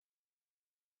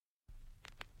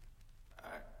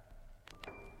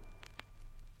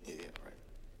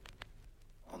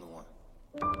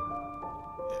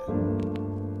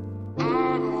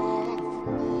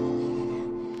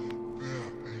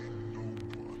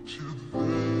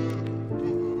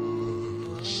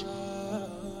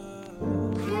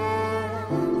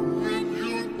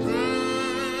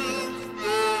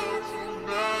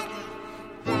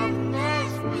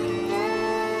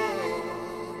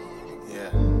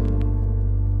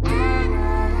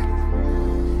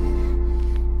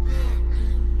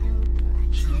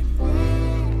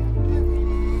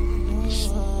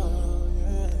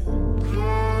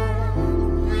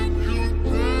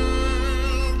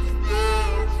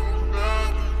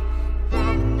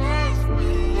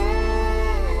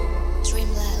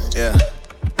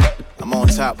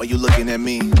top while you looking at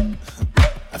me.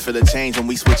 I feel a change when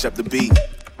we switch up the beat.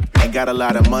 Ain't got a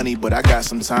lot of money, but I got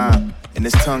some time. And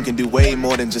this tongue can do way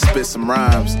more than just spit some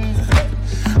rhymes.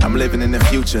 I'm living in the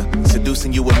future,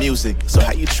 seducing you with music. So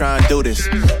how you trying to do this?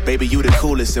 Baby, you the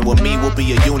coolest, and with me, we'll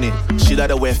be a unit. She let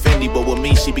her wear Fendi, but with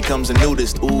me, she becomes a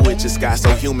nudist. Ooh, it just got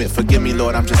so humid. Forgive me,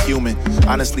 Lord, I'm just human.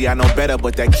 Honestly, I know better,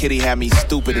 but that kitty had me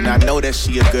stupid. And I know that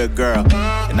she a good girl,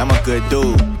 and I'm a good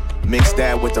dude. Mix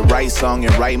that with the right song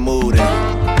and right mood,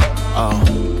 and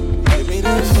give me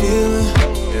that feeling,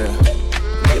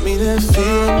 yeah. Give me that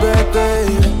feeling back,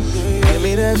 baby. Give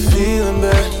me that feeling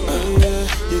back.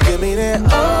 You give me that,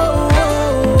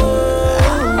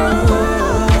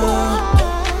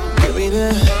 give me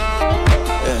that,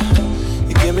 yeah.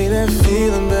 You give me that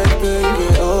feeling back,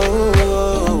 baby,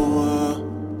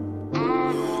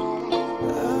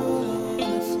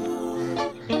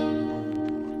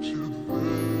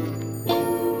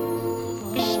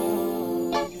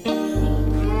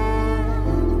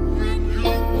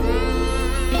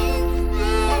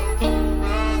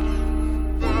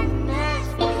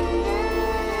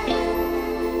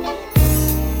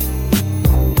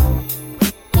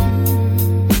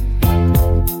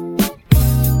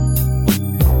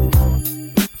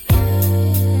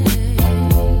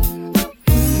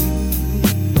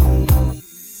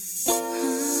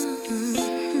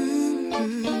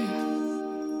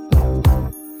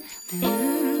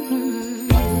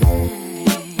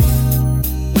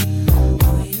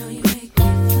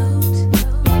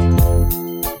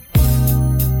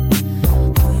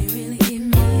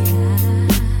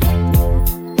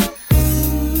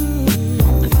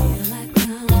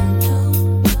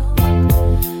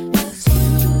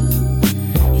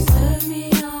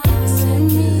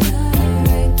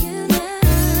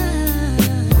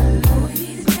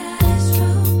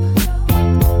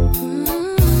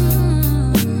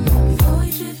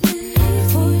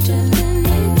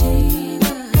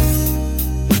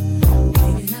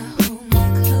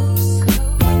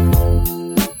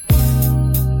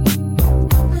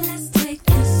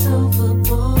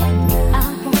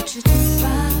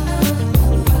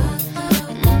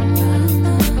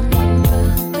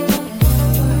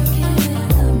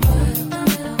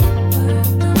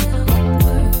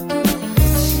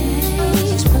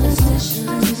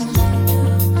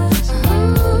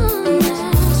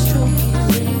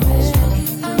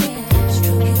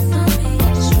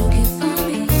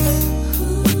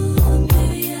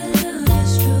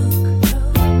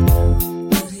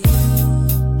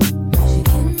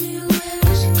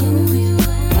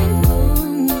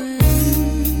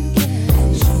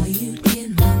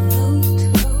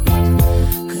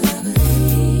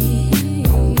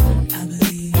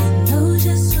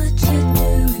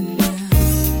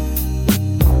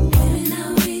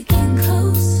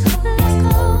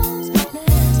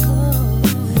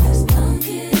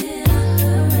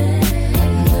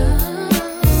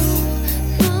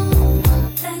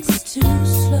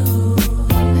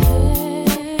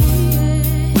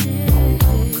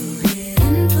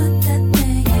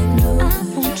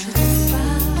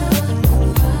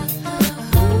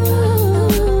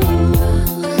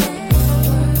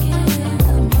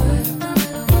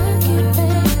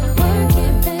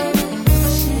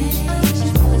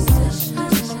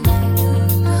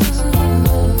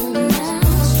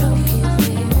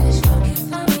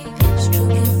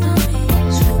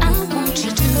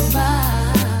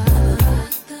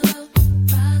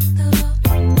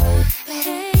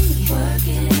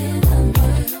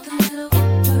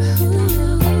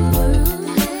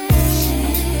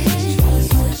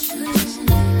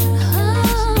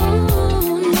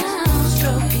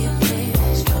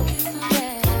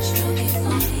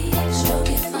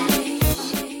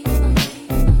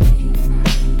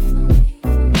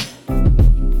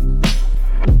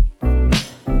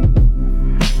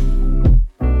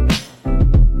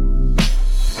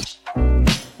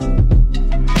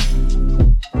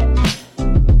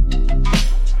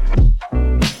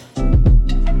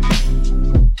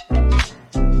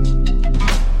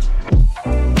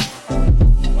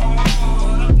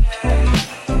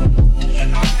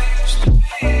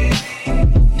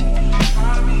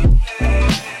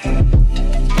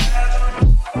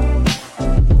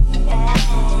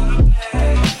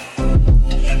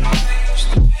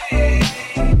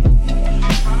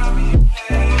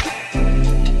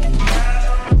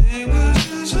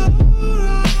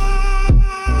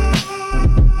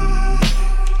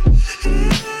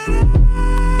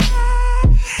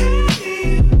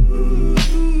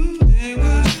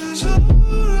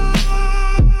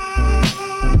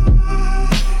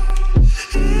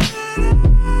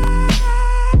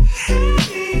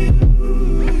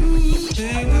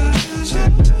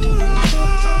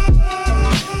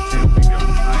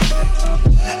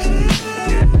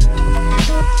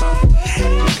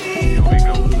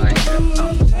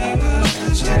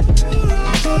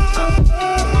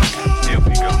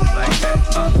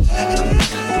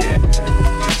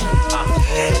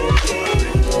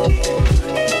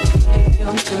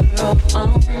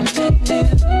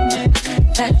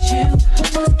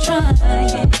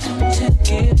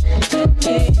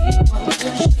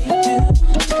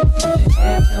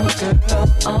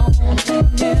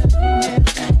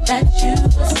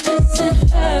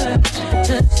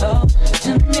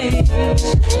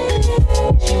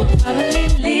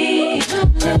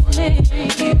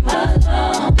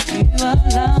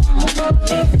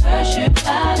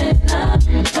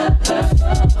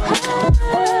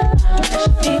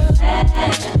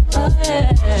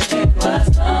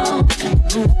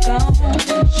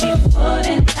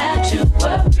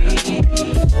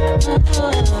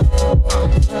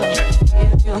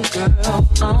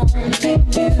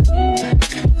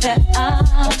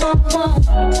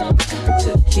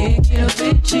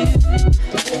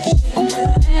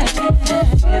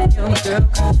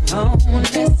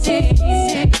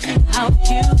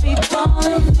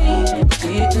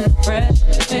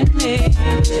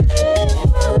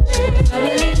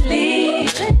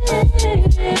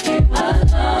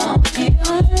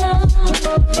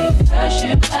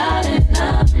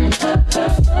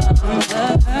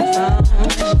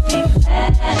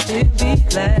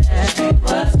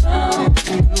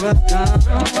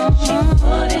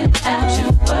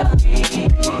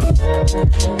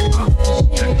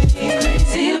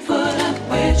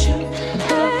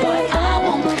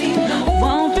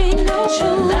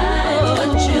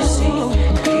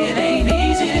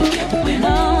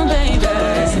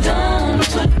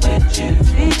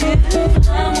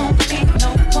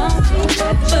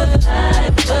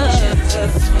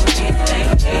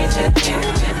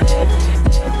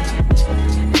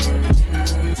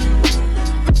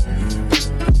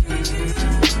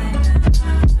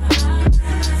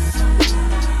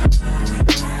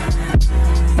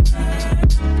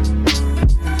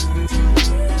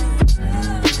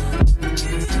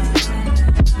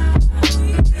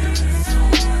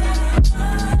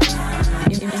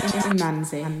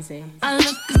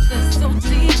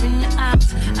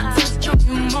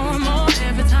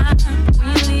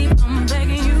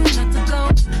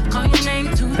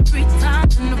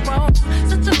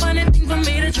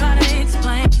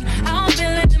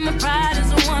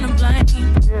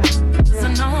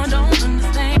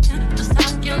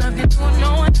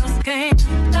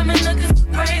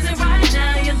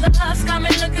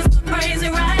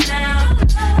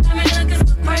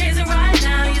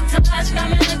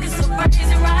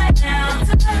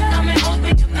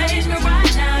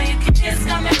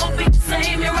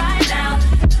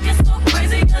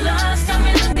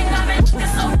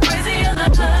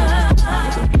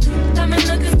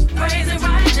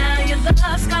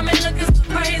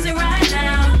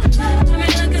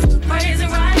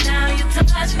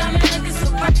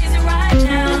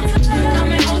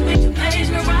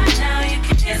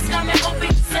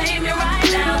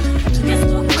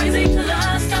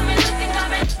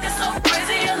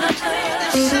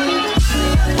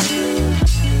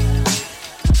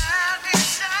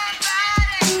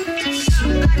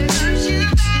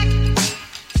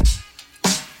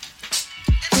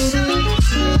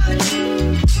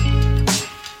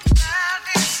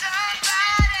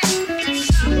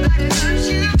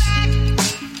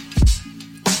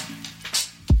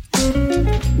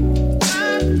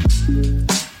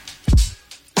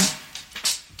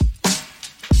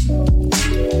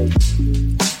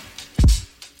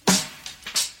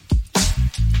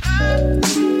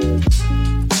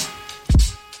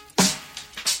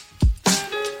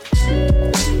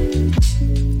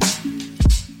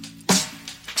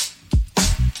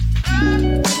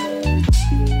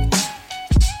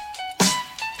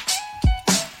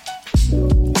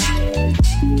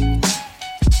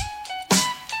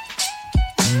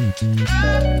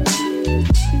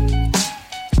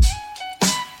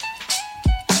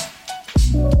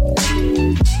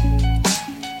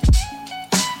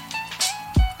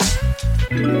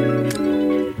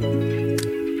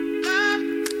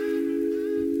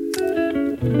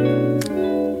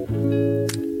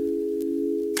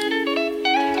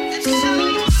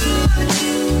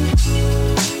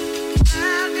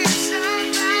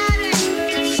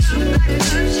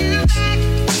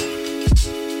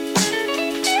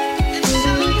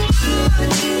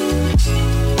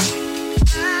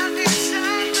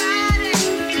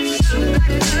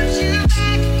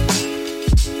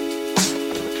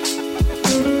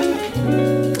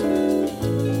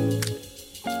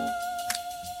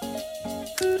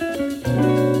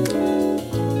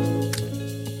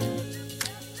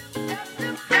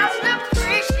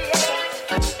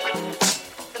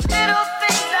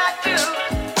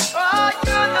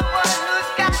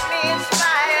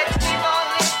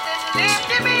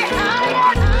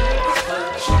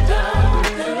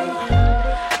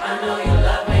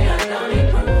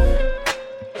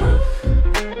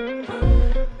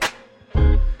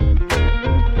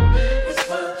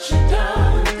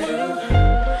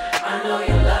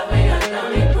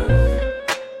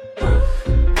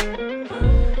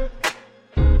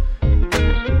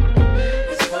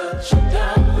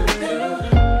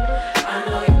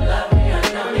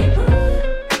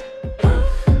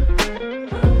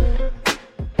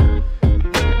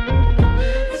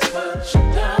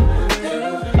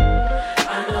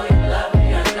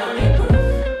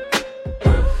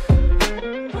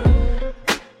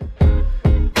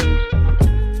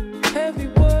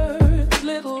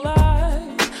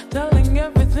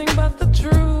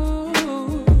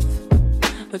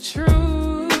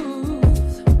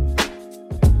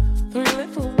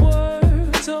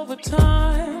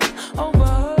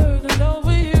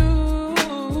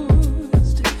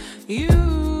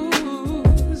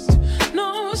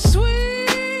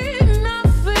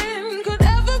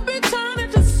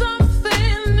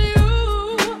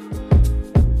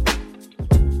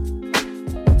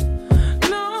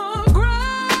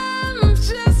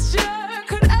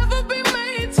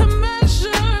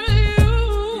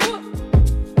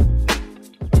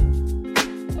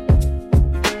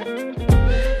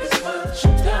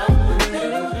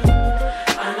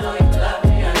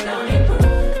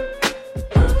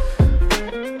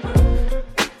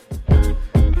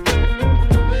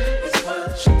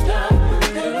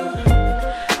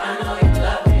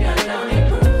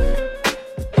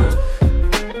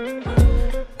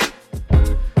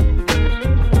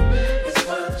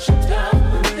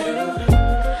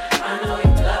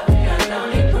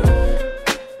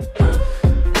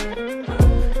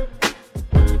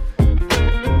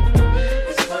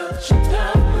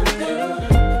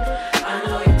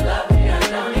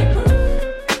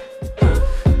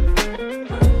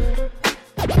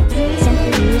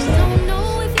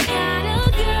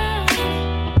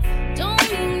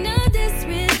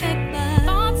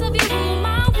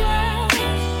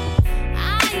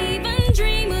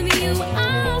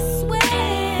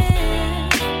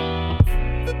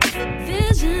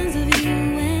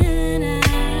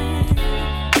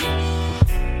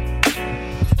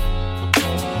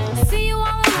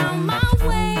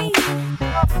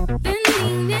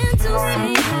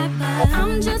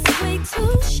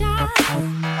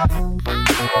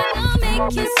 I'll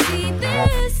make you see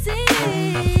this is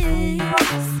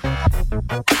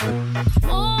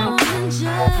more than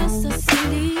just a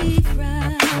silly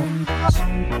crush.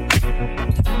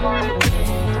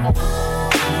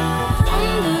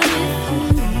 Wonder if you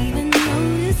even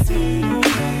notice me.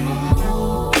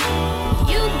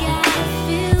 You gotta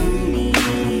feel me.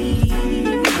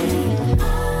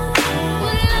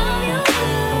 What love you do?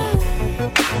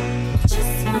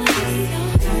 Just wanna be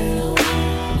your girl.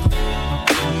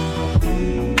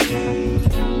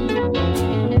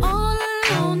 All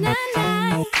alone at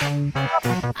night,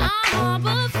 I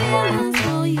harbor feelings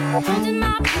for you, holding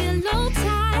my pillow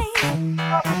tight.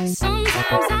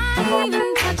 Sometimes I even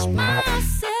touch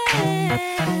myself,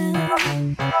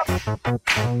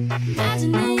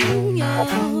 imagining your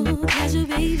pleasure,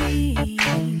 baby.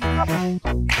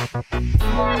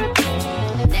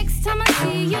 Next time I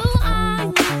see you,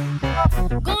 I'm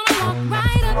gonna walk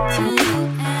right up to you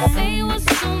and say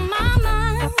what's on my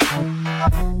mind.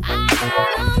 I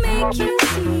gotta make you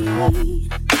see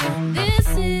this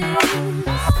is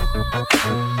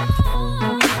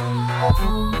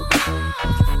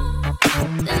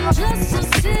than just a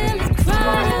silly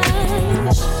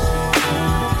crush.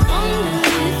 Wonder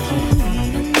if you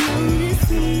even notice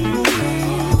me.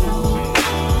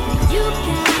 You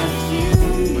gotta feel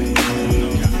me.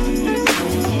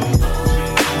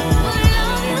 What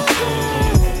love you do?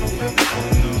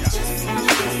 Just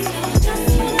wanna be your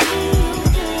girl.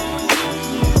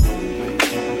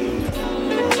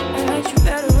 I liked you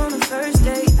better on the first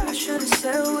date. I should've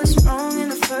said what's wrong in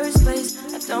the first place.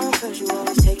 I don't, cause you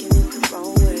always taking it the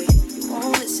wrong way. You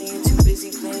won't listen, you're too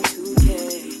busy playing 2K.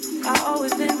 I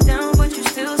always been down, but you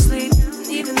still sleep. And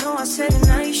even though I said it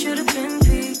now, you should've been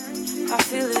peed. I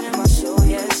feel it in my soul,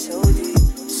 yeah, it's so deep.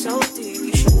 So deep,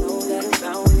 you should know that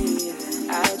about me, yeah.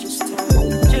 I just turned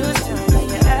like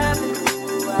your avenue.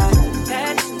 I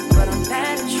had to, but I'm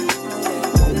mad at you,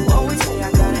 yeah. You always say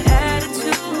I got an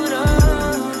attitude, oh.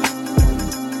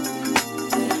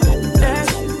 Yeah,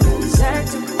 that's you, it's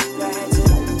acting rude. I had to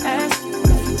ask you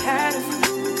if you had a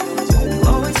few, cause you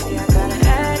always say I got an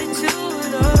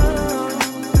attitude, oh.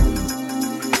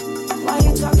 Why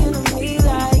you talking to me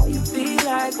like you be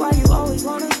like? Why you always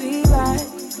wanna be right?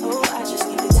 Oh, I just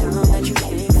need the time that you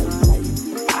can't find.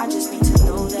 I just need to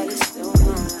know that it's still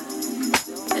mine.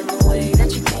 And the way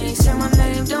that you can't say my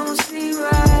name don't seem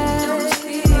right.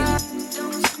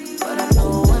 But I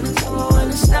know when it's go and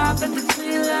it's stop at the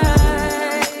green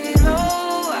light.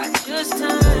 Oh, I just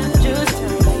turned like your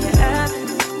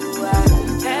avenue. I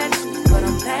had to, but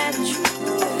I'm mad at you.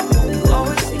 Yeah. You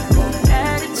always say I got an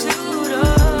attitude, oh.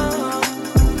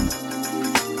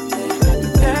 Yeah,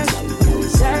 that's you,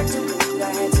 it's acting rude. I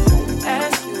had to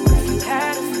ask you if you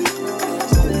had a few,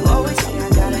 cause you always say I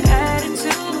got an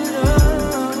attitude, oh.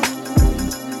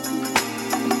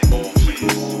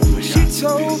 She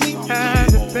told me at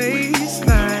the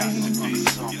baseline,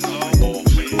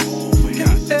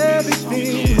 and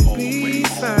everything will be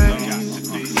fine.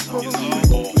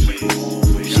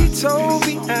 She told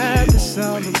me at the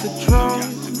sound of the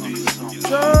drums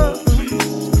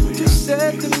to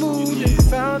set the mood and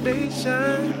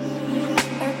foundation.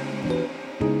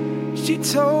 She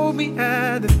told me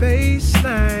at the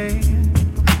baseline,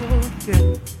 oh,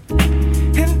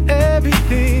 yeah, and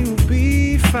everything will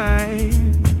be fine.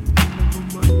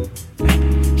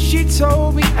 She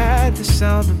told me at the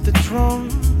sound of the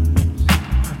drums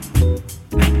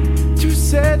to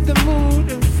set the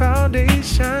mood and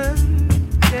foundation.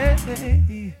 Yeah.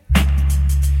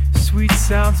 Sweet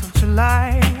sounds of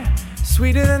July,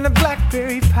 sweeter than the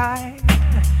blackberry pie,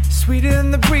 sweeter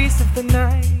than the breeze of the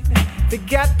night. They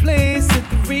got place at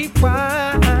the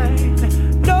rewind.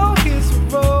 No, here's a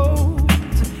road,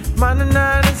 mine and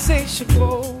nine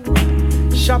insatiable.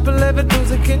 Sharp 11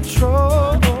 losing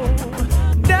control.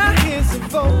 Now here's a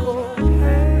vocal.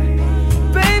 Hey,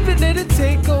 baby, let it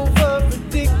take over.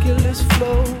 Ridiculous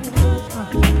flow,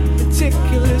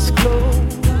 meticulous glow,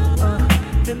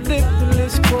 and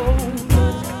limitless gold.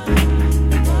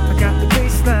 I got the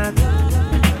bass line,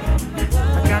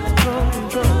 I got the drum,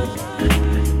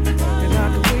 and I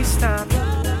can waste time.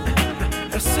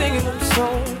 I'm singing them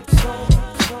songs.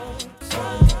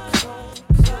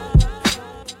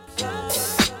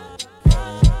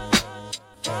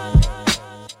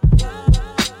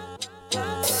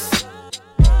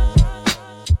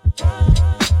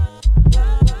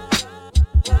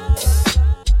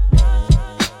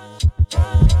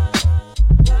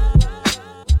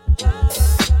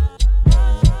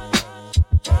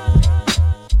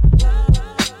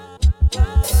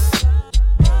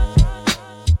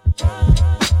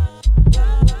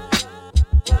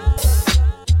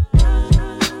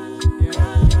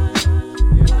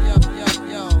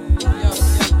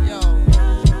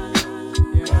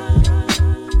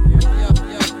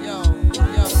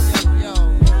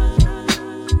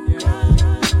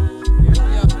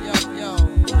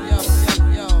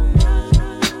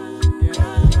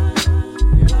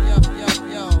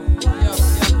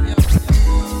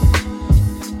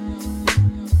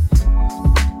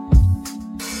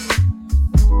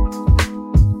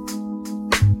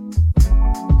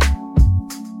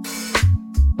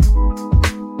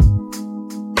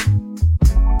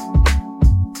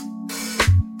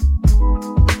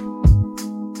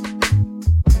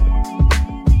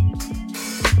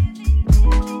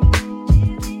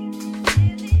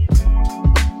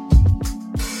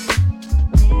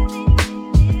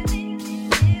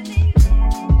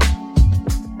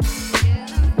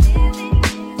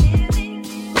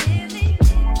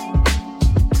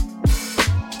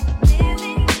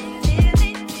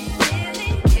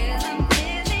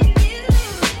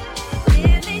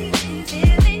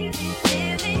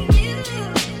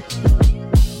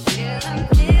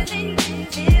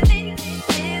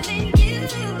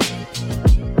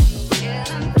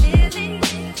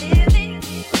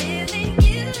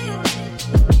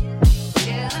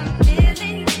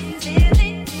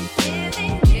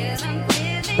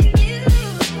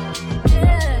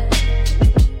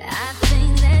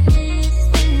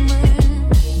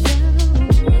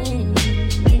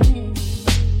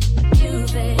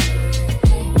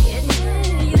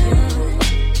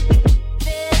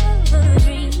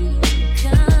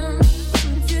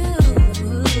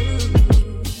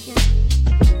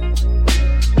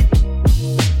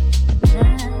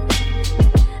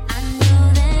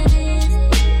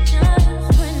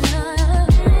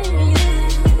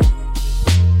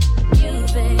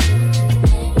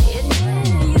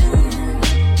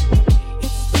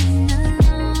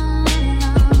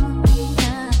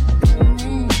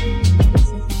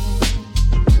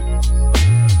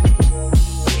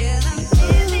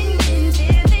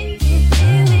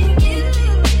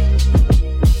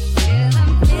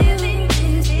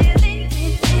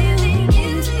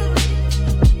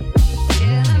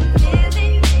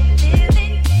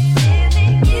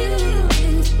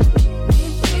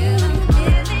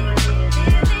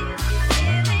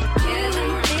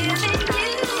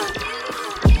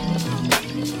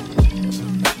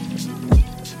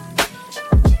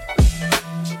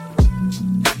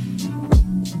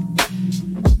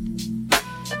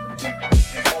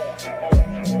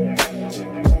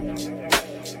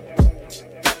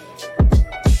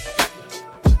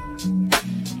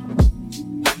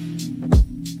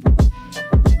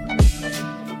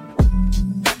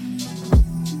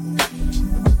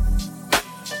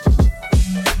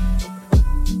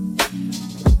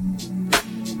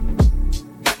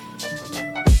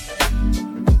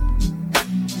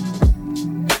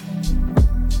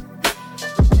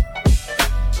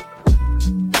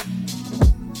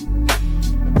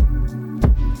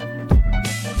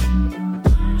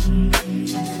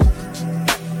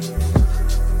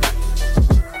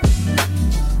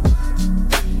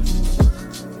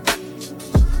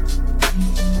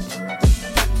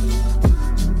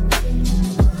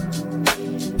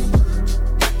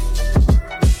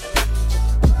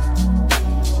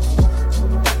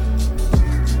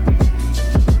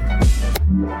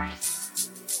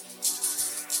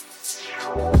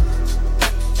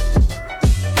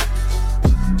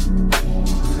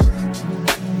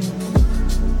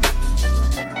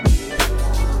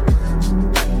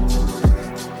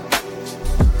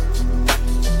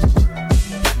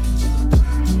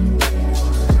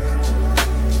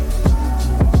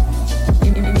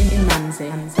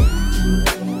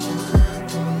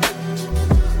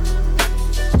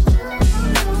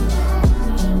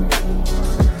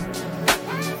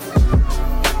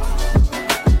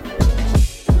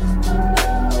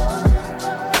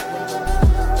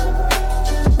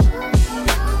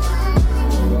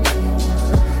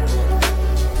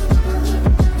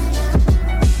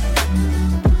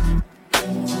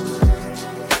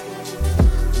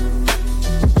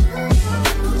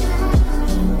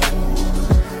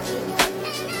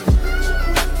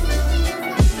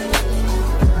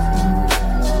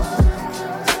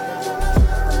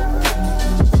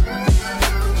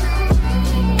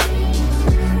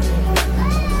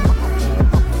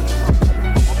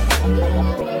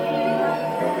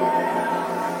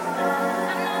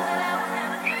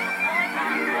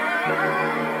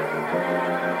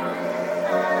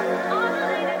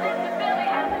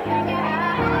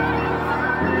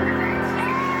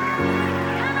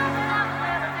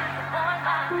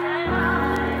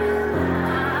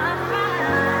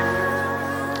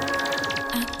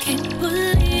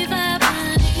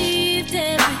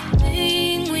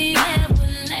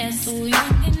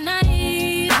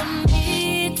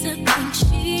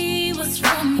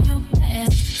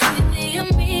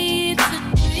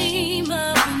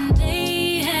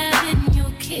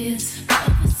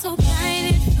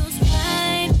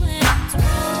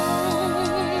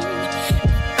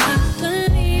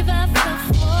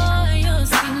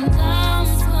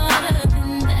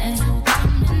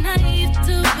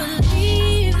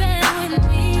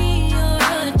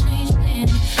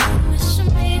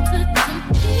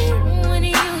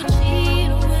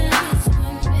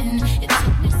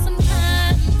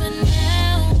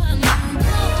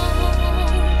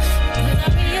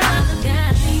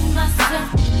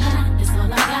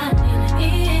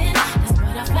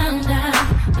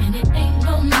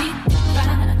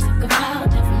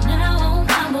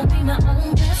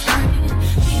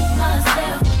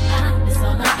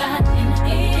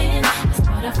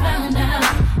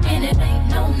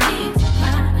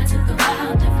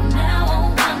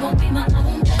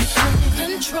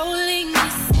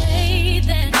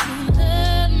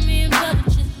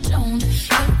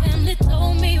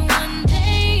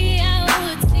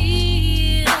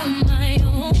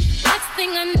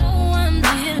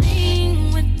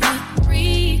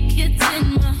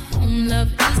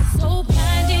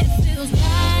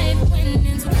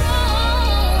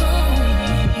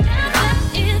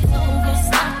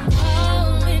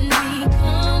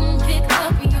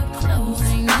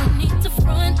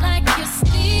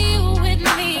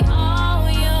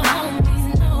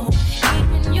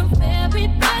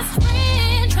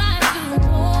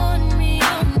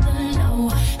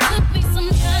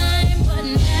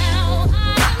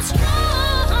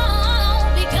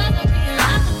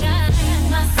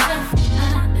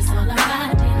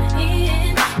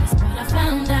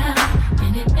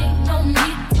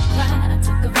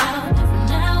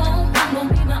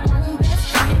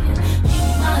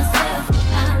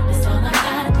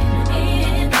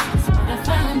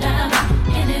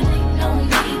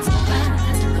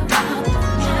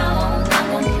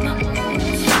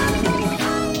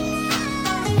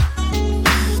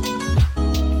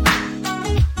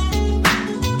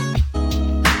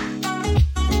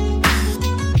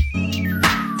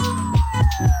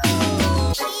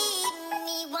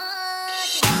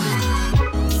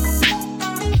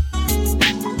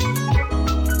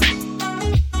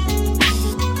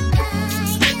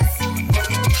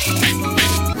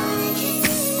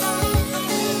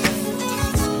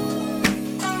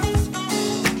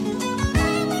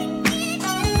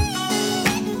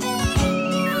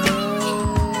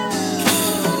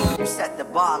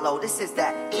 Barlow. This is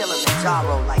that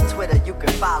Kilimanjaro, like Twitter you can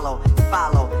follow.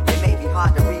 It may be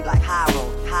hard to read like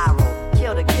H.E.R.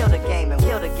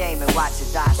 Kill the game and watch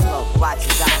it die slow. What is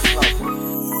it?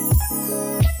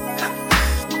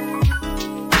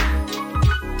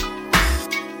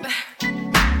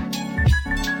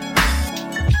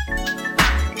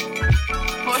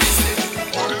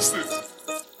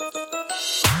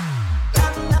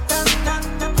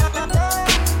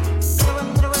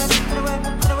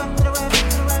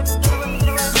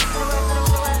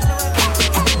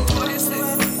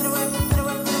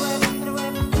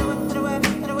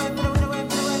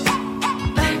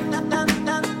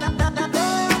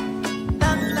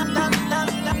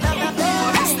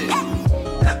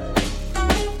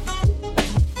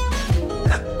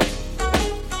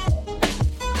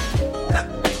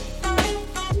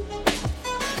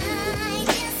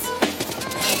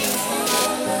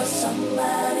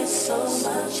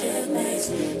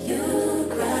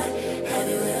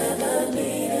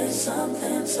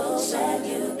 Something so sad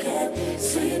you can't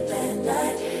sleep at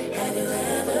night. Have you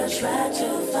try to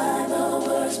find the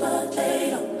words, but they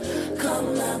don't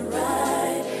come out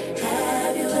right.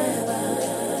 Have you ever?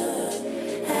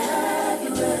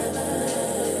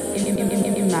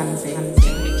 Imani.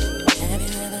 Have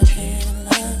you ever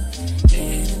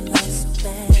been in love so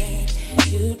bad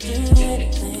you do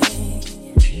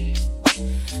anything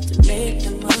to make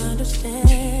them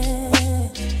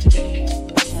understand?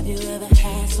 Have you ever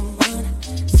had someone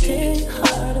steal your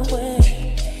heart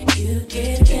away? You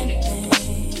did anything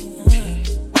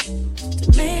to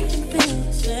make them feel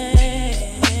the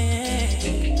same?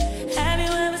 Have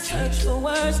you ever searched for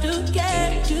words to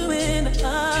get you in the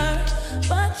heart,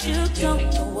 but you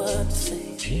don't know what to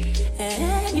say,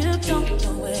 and you don't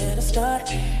know where to start?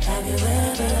 Have you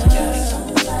ever loved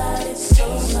somebody so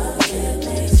much it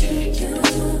makes